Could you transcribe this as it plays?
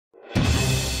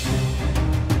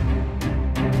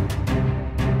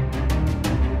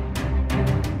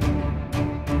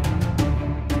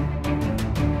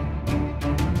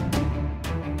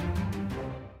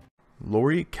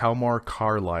Lori Kalmar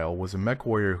Carlyle was a mech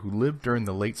warrior who lived during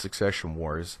the late Succession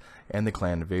Wars and the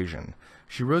clan invasion.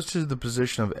 She rose to the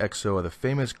position of XO of the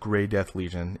famous Grey Death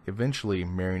Legion, eventually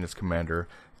marrying its commander,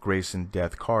 Grayson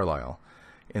Death Carlyle.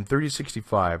 In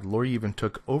 3065, Lori even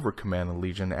took over command of the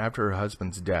Legion after her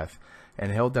husband's death,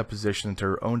 and held that position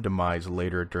until her own demise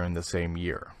later during the same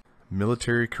year.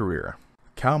 Military career.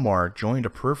 Kalmar joined a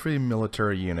periphery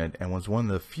military unit and was one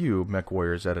of the few mech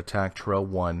warriors that attacked Trail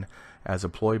 1 as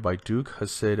employed by Duke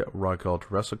Hasid Ragal to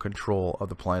wrestle control of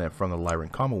the planet from the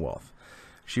Lyran Commonwealth.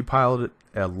 She piloted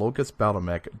a Locust battle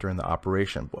mech during the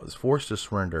operation, but was forced to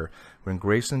surrender when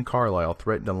Grayson Carlyle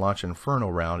threatened to launch an Inferno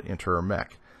round into her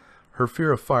mech. Her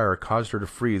fear of fire caused her to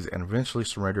freeze and eventually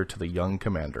surrender to the young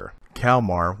commander.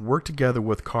 Kalmar worked together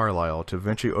with Carlyle to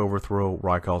eventually overthrow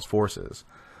Ragal's forces.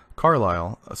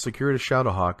 Carlyle secured a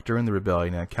Shadowhawk during the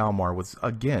rebellion, and Kalmar was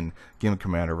again given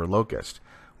command over Locust.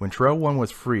 When Trail 1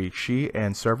 was freed, she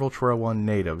and several Trail 1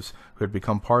 natives who had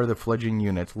become part of the fledgling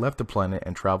unit left the planet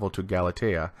and traveled to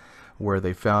Galatea, where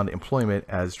they found employment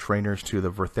as trainers to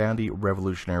the Verthandi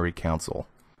Revolutionary Council.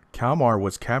 Kalmar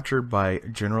was captured by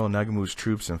General Nagamu's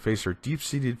troops and faced her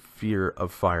deep-seated fear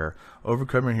of fire,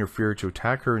 overcoming her fear to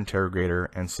attack her interrogator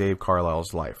and save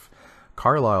Carlyle's life.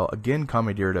 Carlyle again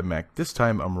commandeered a mech, this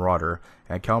time a Marauder,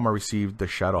 and Kalmar received the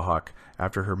Shadowhawk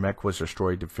after her mech was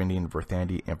destroyed defending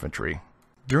Verthandi infantry.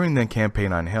 During the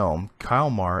campaign on Helm,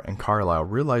 Kalmar and Carlyle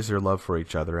realized their love for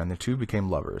each other and the two became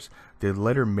lovers. They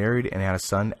later married and had a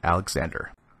son,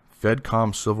 Alexander.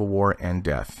 Fedcom Civil War and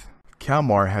Death.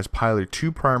 Kalmar has piloted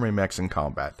two primary mechs in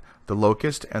combat, the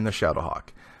Locust and the Shadowhawk.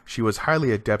 She was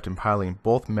highly adept in piloting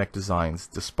both mech designs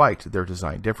despite their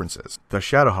design differences. The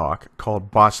Shadowhawk,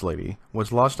 called Boss Lady,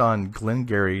 was lost on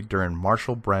Glengarry during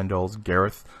Marshal Brandel's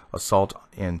Gareth assault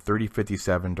in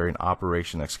 3057 during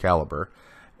Operation Excalibur,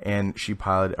 and she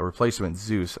piloted a replacement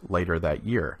Zeus later that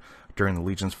year during the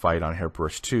Legion's fight on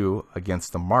Herpers II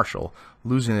against the Marshal,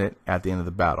 losing it at the end of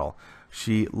the battle.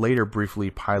 She later briefly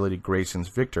piloted Grayson's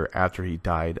Victor after he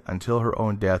died until her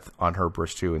own death on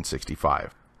Herpers II in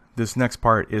 65. This next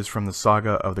part is from the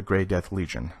saga of the Grey Death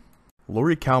Legion.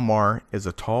 Lori Kalmar is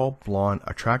a tall, blonde,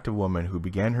 attractive woman who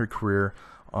began her career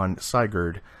on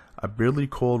Sigurd, a bitterly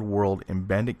cold world in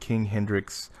Bandit King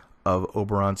Hendrix of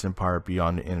Oberon's empire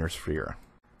beyond the Inner Sphere.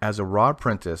 As a raw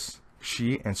apprentice,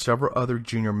 she and several other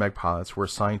junior mech pilots were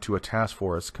assigned to a task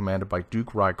force commanded by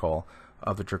Duke Ragal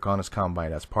of the Draconis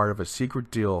Combine as part of a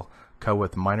secret deal cut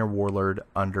with minor warlord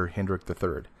under Hendrik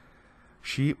III.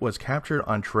 She was captured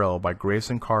on Trail by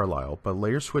Grayson Carlyle, but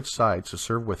later switched sides to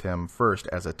serve with him first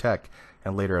as a tech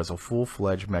and later as a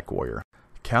full-fledged mech warrior.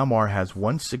 Kalmar has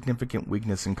one significant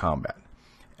weakness in combat.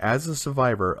 As a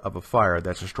survivor of a fire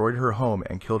that destroyed her home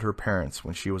and killed her parents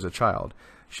when she was a child,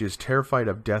 she is terrified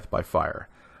of death by fire.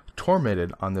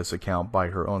 Tormented on this account by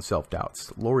her own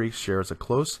self-doubts, Lori shares a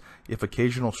close, if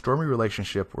occasional, stormy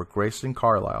relationship with Grayson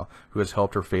Carlyle, who has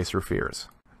helped her face her fears.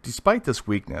 Despite this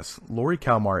weakness, Lori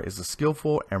Kalmar is a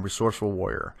skillful and resourceful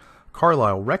warrior.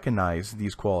 Carlyle recognized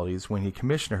these qualities when he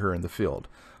commissioned her in the field.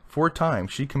 For a time,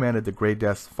 she commanded the Grey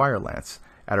Death's Fire Lance.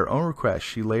 At her own request,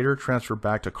 she later transferred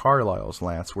back to Carlyle's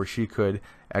Lance, where she could,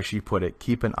 as she put it,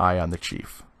 keep an eye on the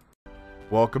chief.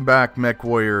 Welcome back, Mech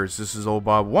Warriors. This is Old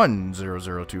Bob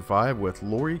 10025 with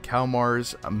Lori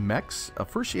Kalmar's mechs.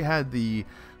 First, she had the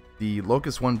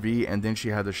Locust 1V, and then she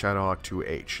had the Shadowhawk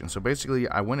 2H. And so basically,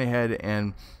 I went ahead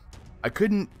and I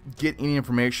couldn't get any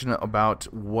information about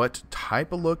what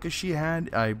type of Locust she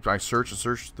had. I searched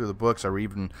through the books. I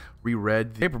even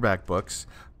reread the paperback books,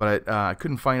 but I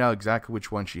couldn't find out exactly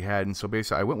which one she had. And so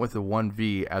basically, I went with the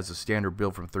 1V as a standard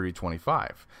build from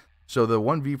 3025. So the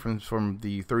 1V from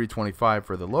the 3025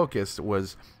 for the Locust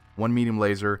was one medium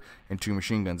laser and two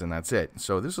machine guns, and that's it.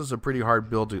 So this was a pretty hard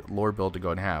lore build to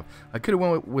go and have. I could have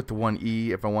went with the 1E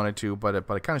if I wanted to, but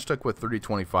I kind of stuck with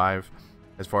 3025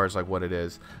 as far as like what it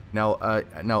is. Now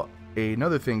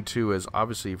another thing too is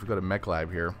obviously if we go to Mech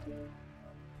Lab here,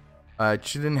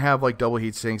 she didn't have like double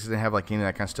heat sinks, didn't have like any of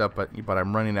that kind of stuff, but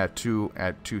I'm running at two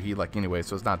heat like anyway,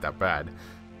 so it's not that bad.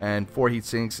 And 4 heat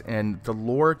sinks, and the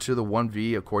lore to the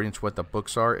 1V, according to what the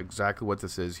books are, exactly what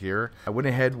this is here. I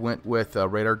went with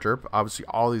Radar Derp. Obviously,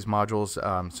 all these modules,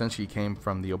 since he came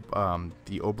from the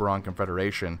Oberon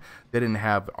Confederation, they didn't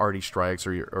have RD strikes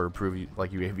or approved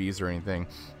like UAVs or anything,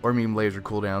 or medium laser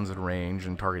cooldowns and range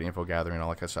and target info gathering and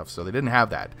all that kind of stuff. So they didn't have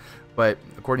that. But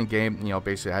according to game,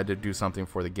 basically I had to do something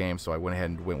for the game, so I went ahead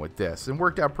and went with this, and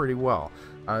worked out pretty well.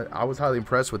 I was highly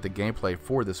impressed with the gameplay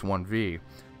for this 1V.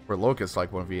 For Locust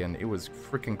like 1V, and it was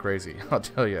freaking crazy, I'll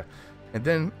tell you. And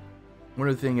then one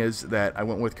other thing is that I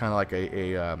went with kind of like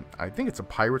I think it's a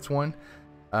Pirates one,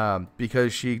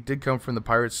 because she did come from the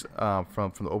pirates,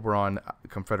 from the Oberon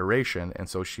Confederation, and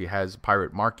so she has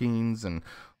pirate markings and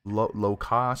low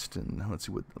cost, and let's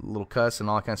see, with a little cuss and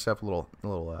all that kind of stuff, little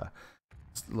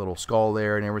skull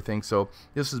there and everything. So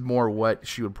this is more what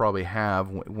she would probably have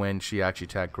when she actually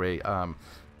attacked Grayson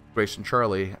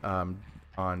Charlie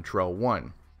on Trail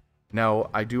 1.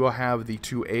 Now, I do have the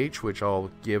 2H, which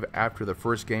I'll give after the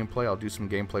first gameplay. I'll do some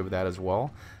gameplay with that as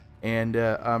well. And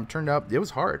turned out it was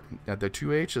hard. The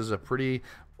 2H is a pretty,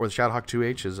 or the Shadowhawk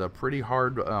 2H is a pretty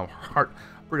hard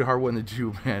one to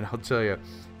do, man. I'll tell you.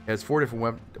 It has four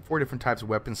different types of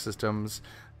weapon systems,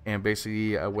 and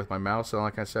basically with my mouse and all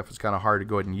that kind of stuff, it's kind of hard to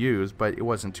go ahead and use, but it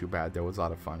wasn't too bad. That was a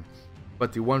lot of fun.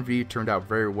 But the 1V turned out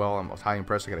very well. I was highly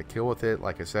impressed. I got a kill with it,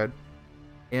 like I said.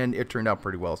 And it turned out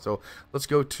pretty well. So let's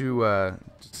go to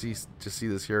see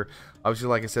this here. Obviously,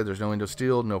 like I said, there's no Indo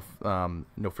Steel, no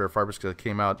fair fibers, because it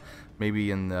came out maybe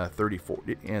in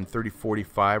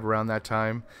 3045 around that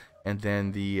time. And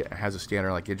then has a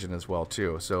standard like engine as well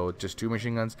too. So just 2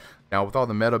 machine guns. Now with all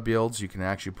the meta builds, you can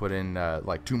actually put in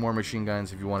like 2 more machine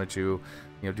guns if you wanted to.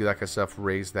 Do that kind of stuff.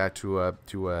 Raise that to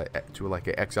like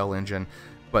an XL engine.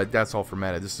 But that's all for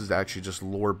meta. This is actually just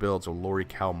lore builds of Lori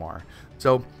Kalmar.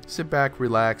 So sit back,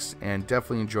 relax, and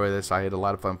definitely enjoy this. I had a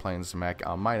lot of fun playing this mech.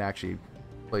 I might actually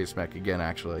play this mech again,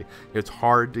 actually. It's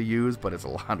hard to use, but it's a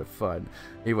lot of fun.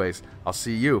 Anyways, I'll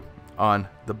see you on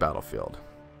the battlefield.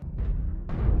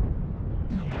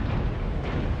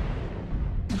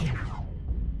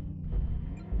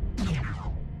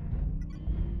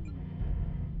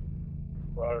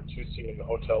 Router 2C in the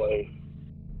Hotel A.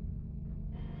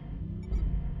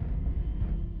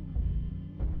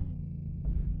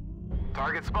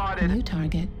 Target spotted. New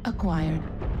target acquired.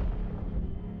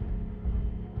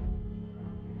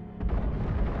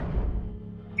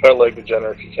 Try to leg the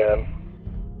Jenner if you can.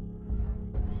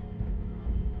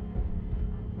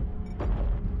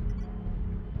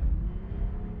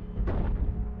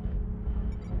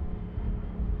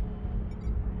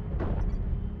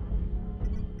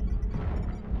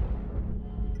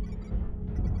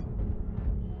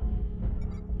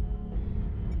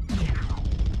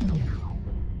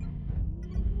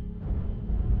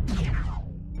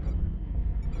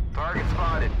 Target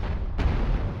spotted.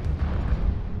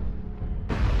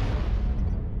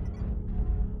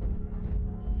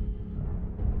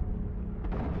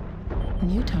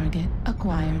 New target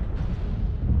acquired.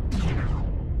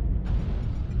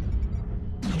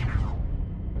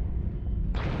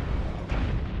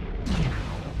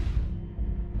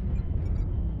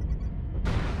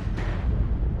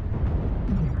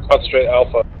 Concentrate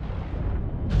Alpha.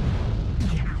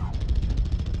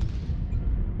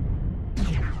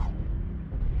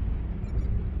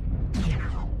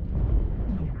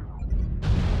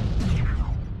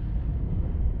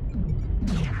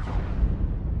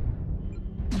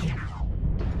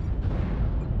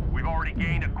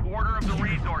 Gained a quarter of the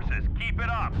resources. Keep it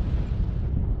up.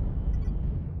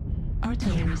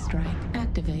 Artillery strike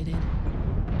activated.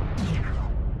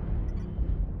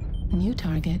 New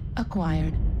target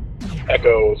acquired.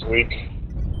 Echo's weak.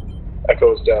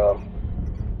 Echo's down.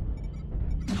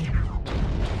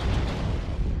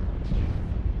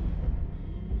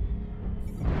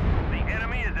 The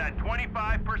enemy is at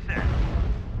 25%.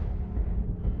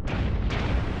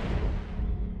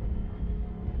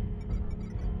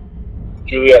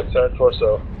 Juliet, center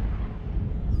torso.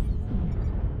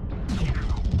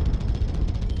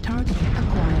 Target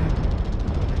acquired.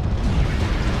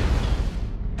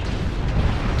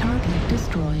 Target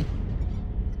destroyed.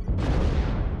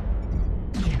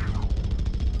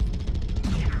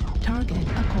 Target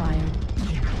acquired.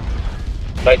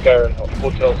 Night Gyre in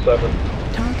Hotel 7.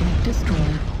 Target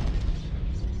destroyed.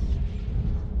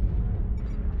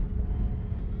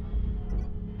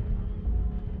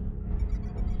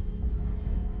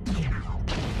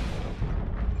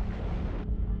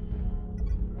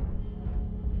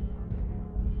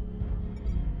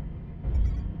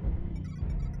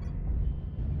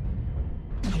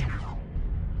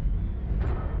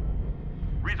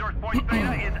 Resource point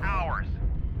Theta is ours.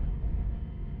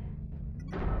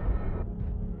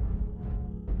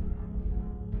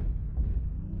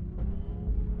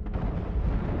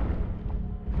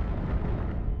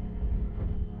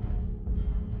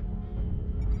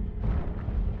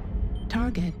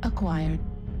 Target acquired.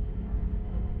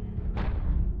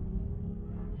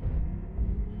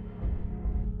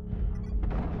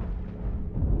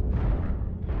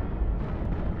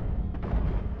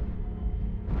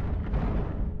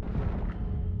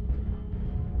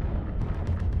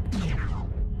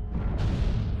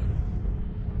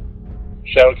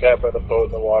 Shadow Cat by the boat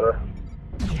in the water.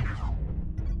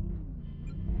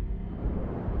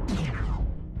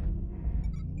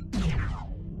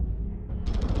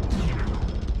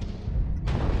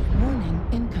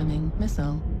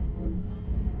 missile.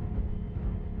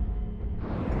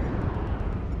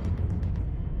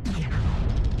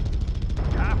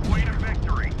 Halfway to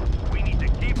victory. We need to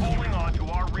keep holding on to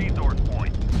our resource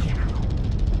points.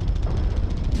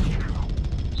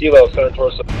 Kilo, center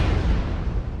torso.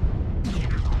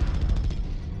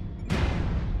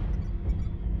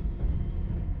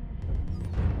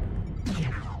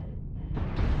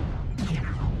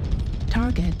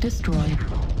 Target destroyed.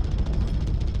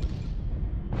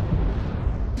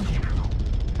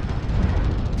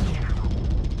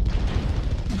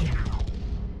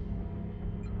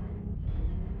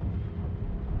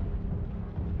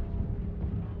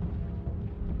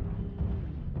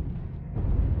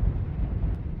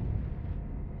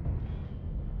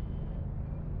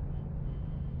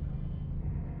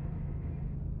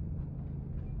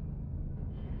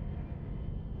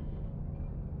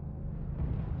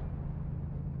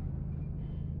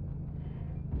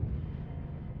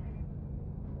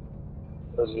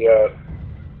 Where's he at?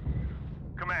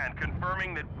 Command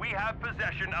confirming that we have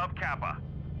possession of Kappa.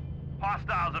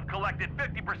 Hostiles have collected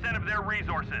 50% of their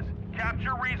resources.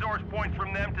 Capture resource points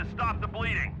from them to stop the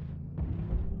bleeding.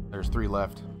 There's 3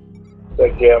 left.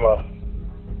 That Gamma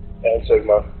and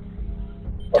Sigma.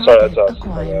 Oh, sorry, that's us. My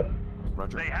Acquired. bad.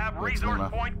 Roger. They have That's resource Luna.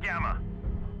 point Gamma.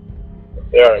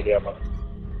 They are in Gamma.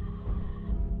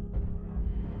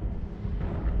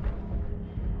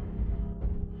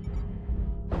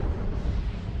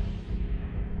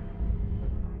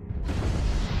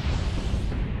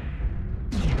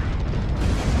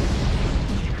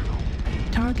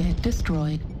 Target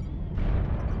destroyed.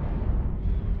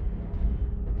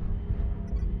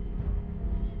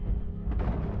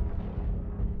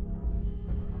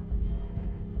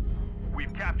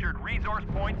 We've captured resource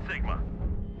point Sigma.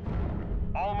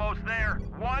 Almost there.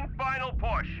 One final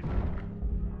push.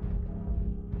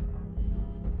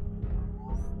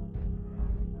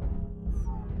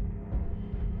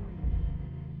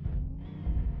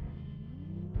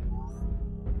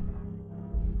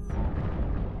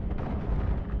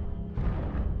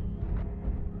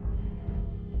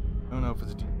 I don't know if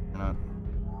it's a team or not.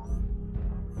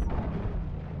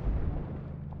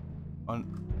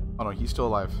 Oh no, he's still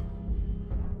alive.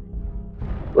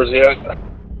 Where's he at?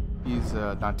 He's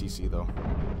not DC though.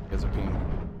 He has a ping.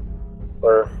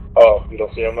 Or, oh, you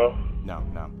don't see him though? No.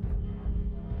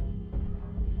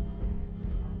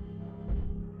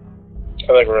 I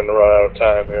think we're gonna run out of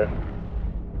time here.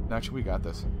 Actually, we got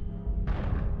this.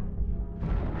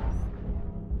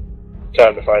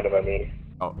 Time to find him, I mean.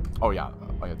 Oh yeah,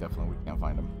 definitely. We can't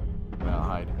find him. We're gonna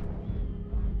hide.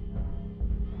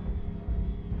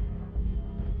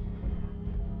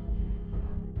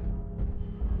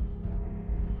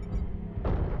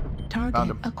 Found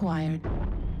Target him. acquired.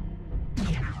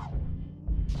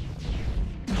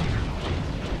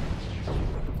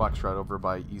 Foxtrot over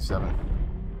by E7.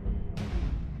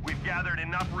 We've gathered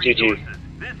enough GG. resources.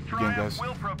 This Again, triumph guys.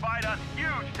 will provide us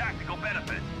huge tactical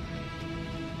benefits.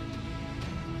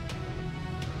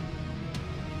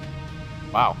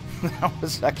 Wow, that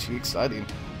was actually exciting.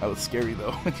 That was scary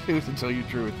though, to tell you the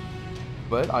truth.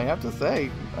 But I have to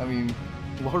say, I mean,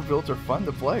 lower builds are fun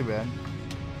to play, man.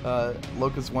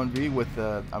 Locust 1v with,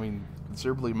 I mean,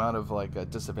 considerably amount of like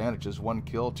disadvantages. 1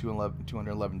 kill,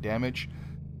 211 damage.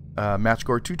 Match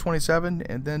score 227,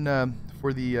 and then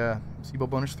for the SIBO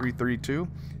bonus 332,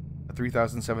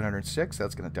 3,706.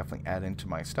 That's going to definitely add into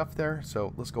my stuff there.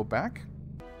 So let's go back.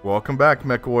 Welcome back,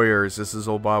 Mech Warriors. This is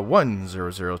Oba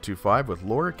 10025 with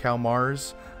Lori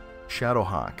Kalmar's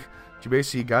Shadowhawk. She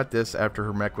basically got this after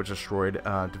her mech was destroyed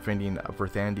defending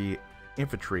Verthandi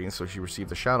infantry, and so she received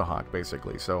the Shadowhawk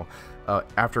basically. So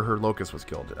after her Locust was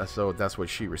killed, so that's what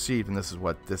she received, and this is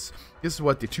what the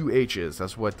 2H is.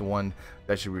 That's what the one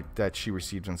that she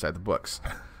received inside the books.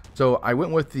 So I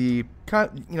went with the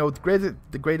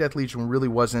the Grey Death Legion really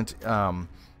wasn't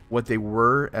what they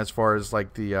were as far as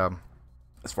like the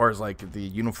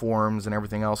uniforms and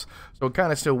everything else. So it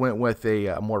kind of still went with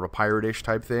a more of a pirate-ish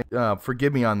type thing.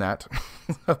 Forgive me on that.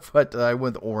 But I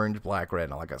went with orange, black, red,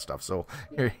 and all that kind of stuff. So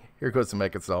here goes the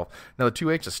mech itself. Now the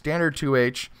 2H, a standard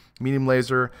 2H, medium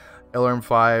laser,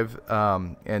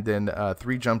 LRM-5, and then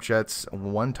 3 jump jets,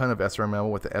 1 ton of SRM ammo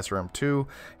with the SRM-2,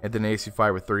 and then an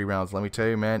AC-5 with 30 rounds. Let me tell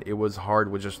you, man, it was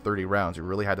hard with just 30 rounds. You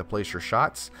really had to place your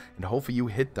shots, and hopefully you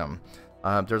hit them.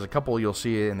 There's a couple you'll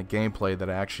see in the gameplay that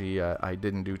I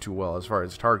didn't do too well as far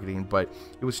as targeting, but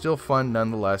it was still fun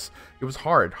nonetheless. It was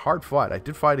hard fought. I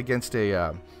did fight against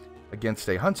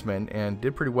a huntsman and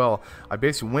did pretty well. I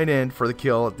basically went in for the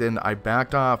kill, then I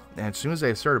backed off, and as soon as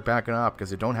I started backing off, because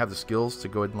they don't have the skills to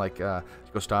go ahead and like go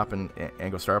stop and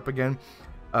go start up again,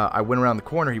 I went around the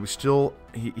corner. He was still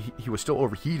he was still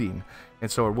overheating,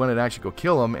 and so I wanted to actually go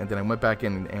kill him, and then I went back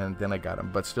in and then I got him.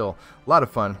 But still, a lot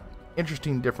of fun.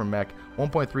 Interesting, different mech.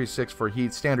 1.36 for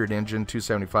heat, standard engine,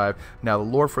 275. Now the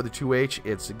lore for the 2H,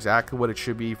 it's exactly what it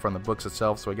should be from the books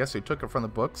itself. So I guess they took it from the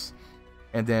books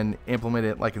and then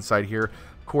implemented it like inside here.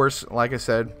 Of course, like I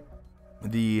said,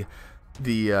 the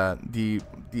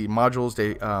modules,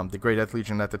 the Grey Death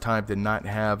Legion at the time did not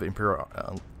have Imperial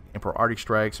Arctic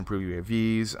Strikes, improved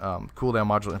UAVs, cooldown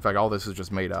module. In fact, all this is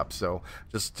just made up. So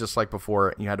just like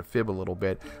before, you had to fib a little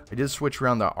bit. I did switch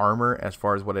around the armor as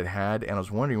far as what it had, and I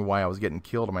was wondering why I was getting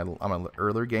killed on my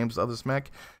earlier games of this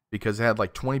mech, because it had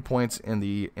like 20 points in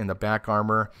the back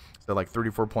armor, so like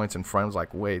 34 points in front. I was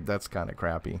like, wait, that's kind of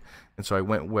crappy. And so I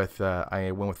went with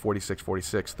 46,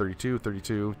 46, 32,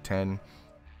 32, 10.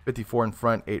 54 in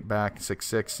front, 8 back, 6,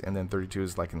 6, and then 32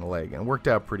 is like in the leg, and it worked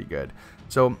out pretty good.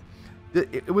 So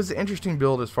it was an interesting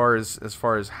build as far as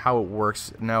how it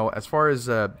works. Now, as far as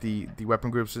the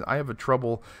weapon groups, I have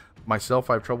trouble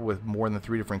myself. I have trouble with more than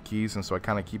 3 different keys, and so I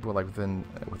kind of keep it like within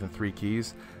 3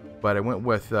 keys. But I went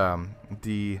with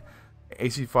the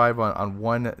AC5 on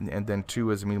 1, and then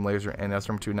 2 as a medium laser and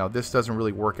SRM2. Now this doesn't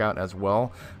really work out as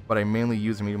well, but I mainly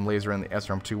use the medium laser and the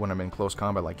SRM2 when I'm in close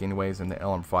combat, like anyways. And the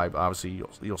LM5, obviously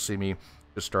you'll see me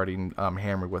just starting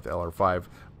hammered with LR5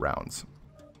 rounds.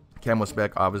 Camo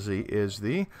spec obviously is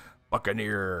the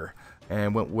Buccaneer,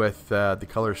 and went with the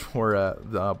colors for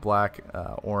the black,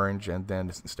 orange, and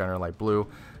then standard light blue.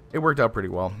 It worked out pretty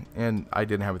well, and I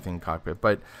didn't have anything in cockpit,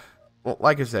 but well,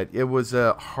 like I said, it was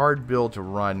a hard build to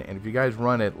run, and if you guys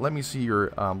run it, let me see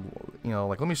your,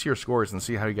 let me see your scores and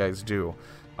see how you guys do.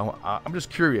 I'm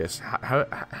just curious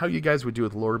how you guys would do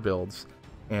with lore builds,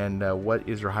 and what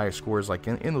is your highest scores like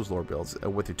in those lore builds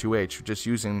with the 2H, just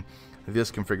using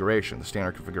this configuration, the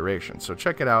standard configuration. So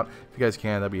check it out if you guys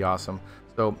can. That'd be awesome.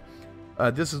 So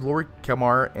this is Lori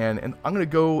Kalmar, and I'm gonna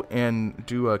go and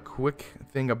do a quick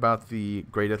thing about the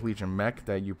Grey Death Legion mech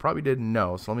that you probably didn't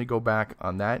know. So let me go back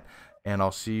on that, and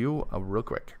I'll see you real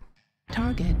quick.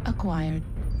 Target acquired.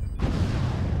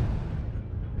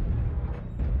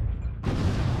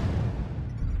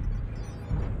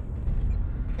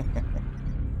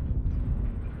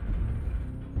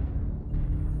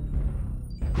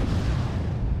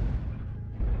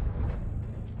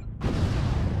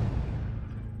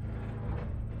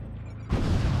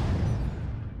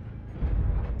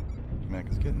 Mech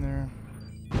is getting there.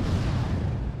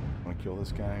 I'm gonna kill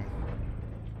this guy.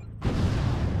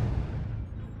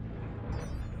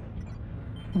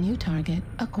 New target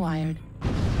acquired.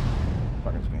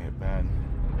 Fucker's gonna hit bad.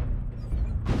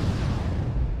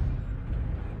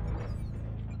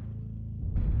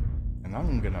 And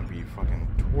I'm gonna be fucking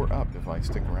tore up if I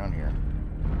stick around here.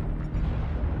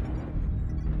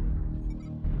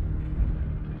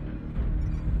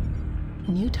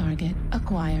 New target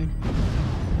acquired.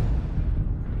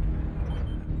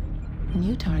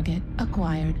 New target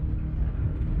acquired.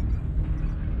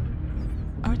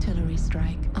 Artillery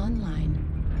strike online.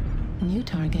 New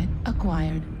target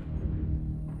acquired.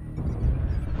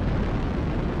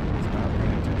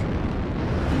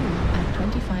 At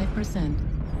 25%.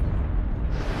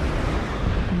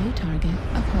 New target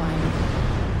acquired.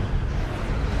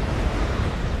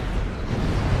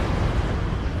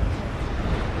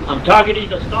 I'm targeting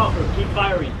the stalker. Keep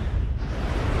firing.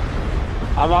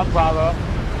 I'm on Bravo.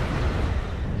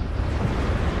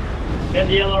 Send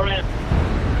the LRM.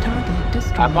 Target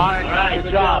destroyed. I'm on it. All right,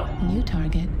 good job. New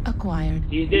target acquired.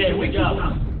 He's dead. Good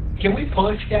job. Can we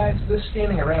push, guys? This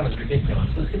standing around is ridiculous.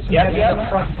 Let's get some Yep, guys yep. up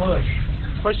front. Push.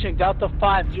 Pushing Delta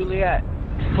 5, Juliet.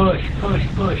 Push, push,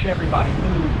 push. Everybody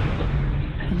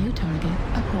move. New target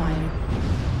acquired.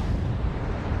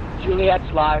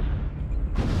 Juliet's live.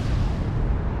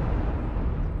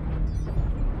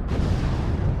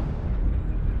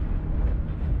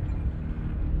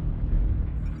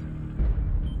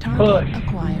 Target Push.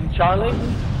 acquired. Charlie?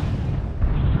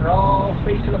 They're all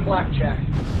facing the blackjack.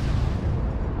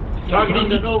 Targeting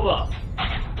the Nova.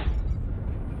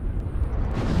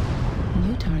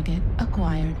 New target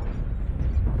acquired.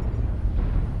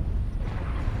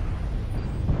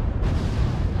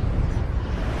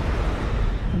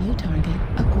 New target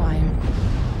acquired.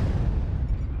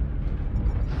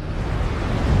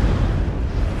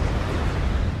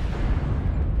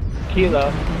 Kilo.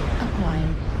 Target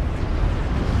acquired.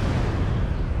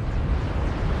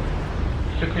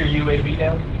 To clear UAV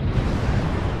down.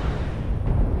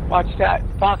 Watch that.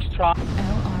 Foxtrot.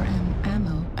 LRM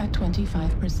ammo at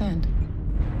 25%.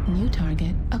 New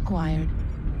target acquired.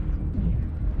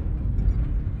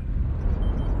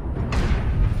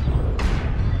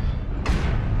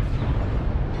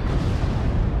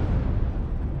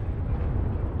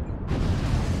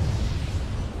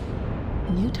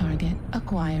 New target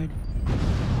acquired.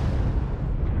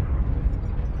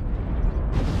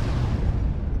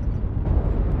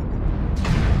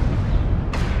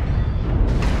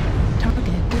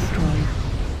 Target destroyed.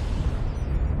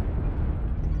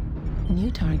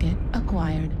 New target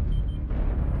acquired.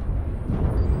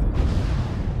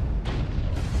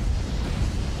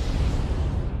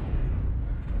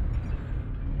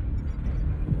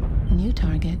 New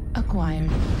target acquired.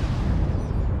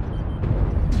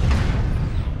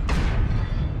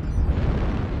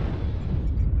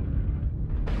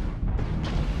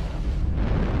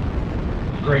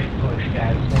 Great push,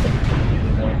 guys. Nothing to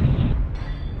do there.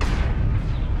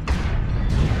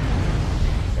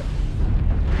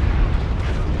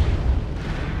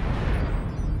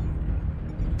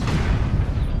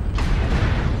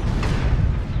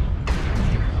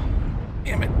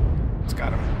 Damn it. It's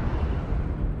got him.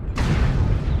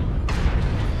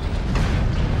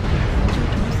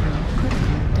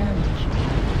 Critical damage.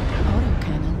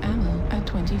 Autocannon ammo at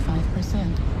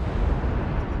 25%.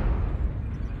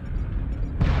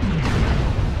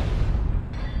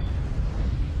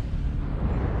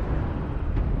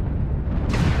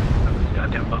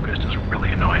 Goddamn locust is really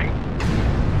annoying.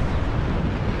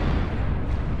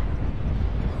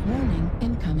 Warning,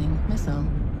 incoming missile.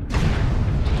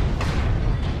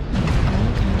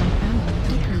 Autocannon ammo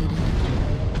depleted.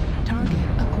 Target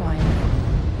acquired.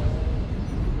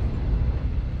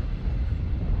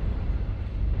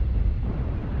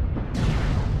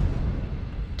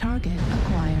 Target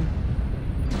acquired.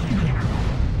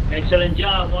 Excellent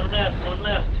job. One left, one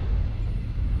left.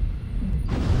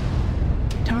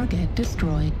 Target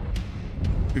destroyed.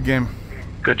 Good game.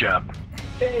 Good job.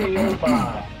 Hey,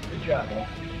 Opa. Good job, man.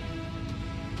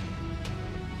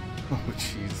 Oh,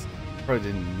 jeez.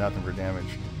 Probably did nothing for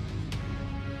damage.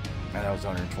 And that was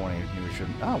 120. Knew we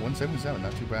shouldn't. Ah, 177.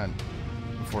 Not too bad.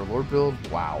 For Lord build,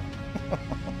 wow.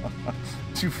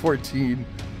 214.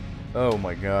 Oh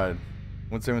my god.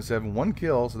 177. One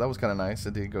kill, so that was kind of nice.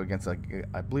 It did go against, like,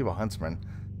 I believe, a huntsman.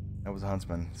 That was a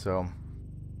huntsman. So,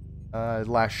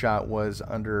 last shot was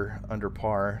under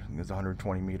par. It was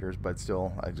 120 meters, but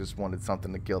still, I just wanted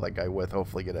something to kill that guy with.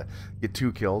 Hopefully, get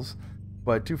 2 kills.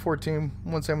 But 214,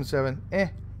 177,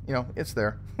 you know, it's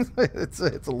there. it's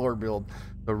a lore build,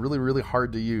 so really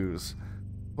hard to use,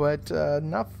 but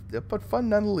but fun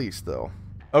nonetheless, though.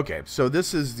 Okay, so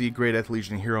this is the Grey Death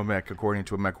Legion Hero Mech, according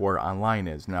to what MechWarrior Online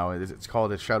is. Now, it's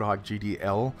called a Shadowhawk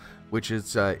GDL, which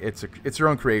is it's their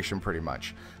own creation pretty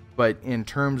much. But in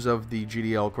terms of the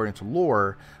GDL, according to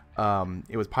lore,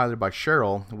 it was piloted by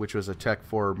Cheryl, which was a tech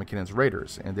for McKinnon's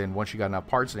Raiders. And then once she got enough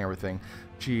parts and everything,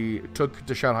 she took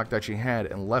the Shadowhawk that she had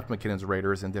and left McKinnon's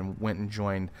Raiders, and then went and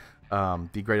joined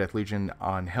the Grey Death Legion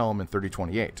on Helm in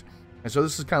 3028. And so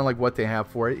this is kind of like what they have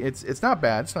for it. It's not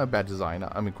bad. It's not a bad design.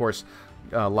 I mean, of course,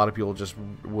 a lot of people just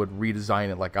would redesign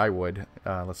it like I would.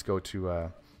 Let's go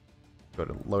to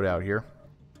loadout here.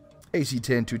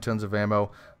 AC-10, 2 tons of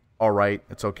ammo. All right,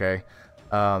 it's okay.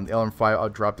 The LM5, I'll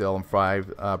drop the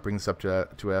LM5, bring this up to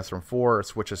SRM4,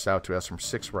 switch this out to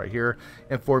SRM6 right here,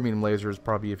 and 4 medium lasers.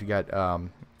 Probably if you got,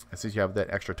 since you have that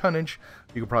extra tonnage,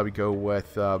 you could probably go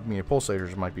with medium pulse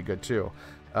lasers. Might be good too.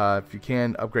 If you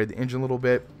can upgrade the engine a little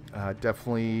bit,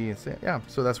 definitely, yeah.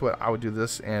 So that's what I would do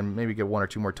this, and maybe get 1 or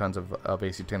 2 more tons of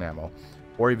AC-10 ammo,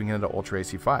 or even get into Ultra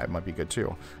AC-5. Might be good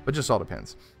too, but just all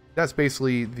depends. That's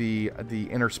basically the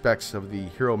inner specs of the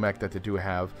hero mech that they do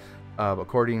have.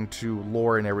 According to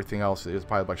lore and everything else, it was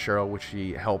piloted by Cheryl, which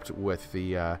she helped with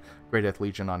the Grey Death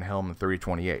Legion on Helm in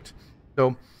 3028.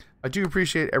 So I do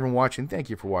appreciate everyone watching. Thank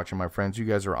you for watching, my friends. You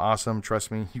guys are awesome.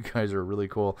 Trust me, you guys are really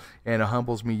cool, and it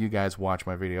humbles me you guys watch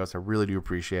my videos. I really do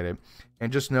appreciate it.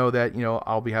 And just know that, you know,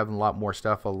 I'll be having a lot more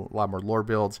stuff, a lot more lore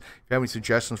builds. If you have any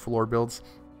suggestions for lore builds,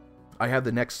 I have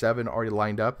the next 7 already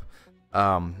lined up.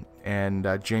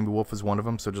 And Jamie Wolf is one of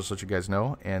them, so just let you guys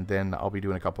know. And then I'll be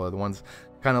doing a couple other ones,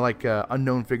 kind of like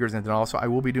unknown figures, and then also I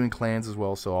will be doing clans as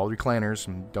well. So all you clanners,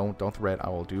 don't threat. I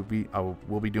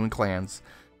will be doing clans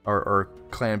or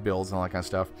clan builds and all that kind of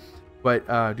stuff. But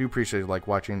do appreciate like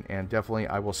watching, and definitely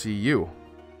I will see you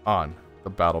on the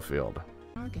battlefield.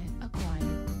 Target acquired.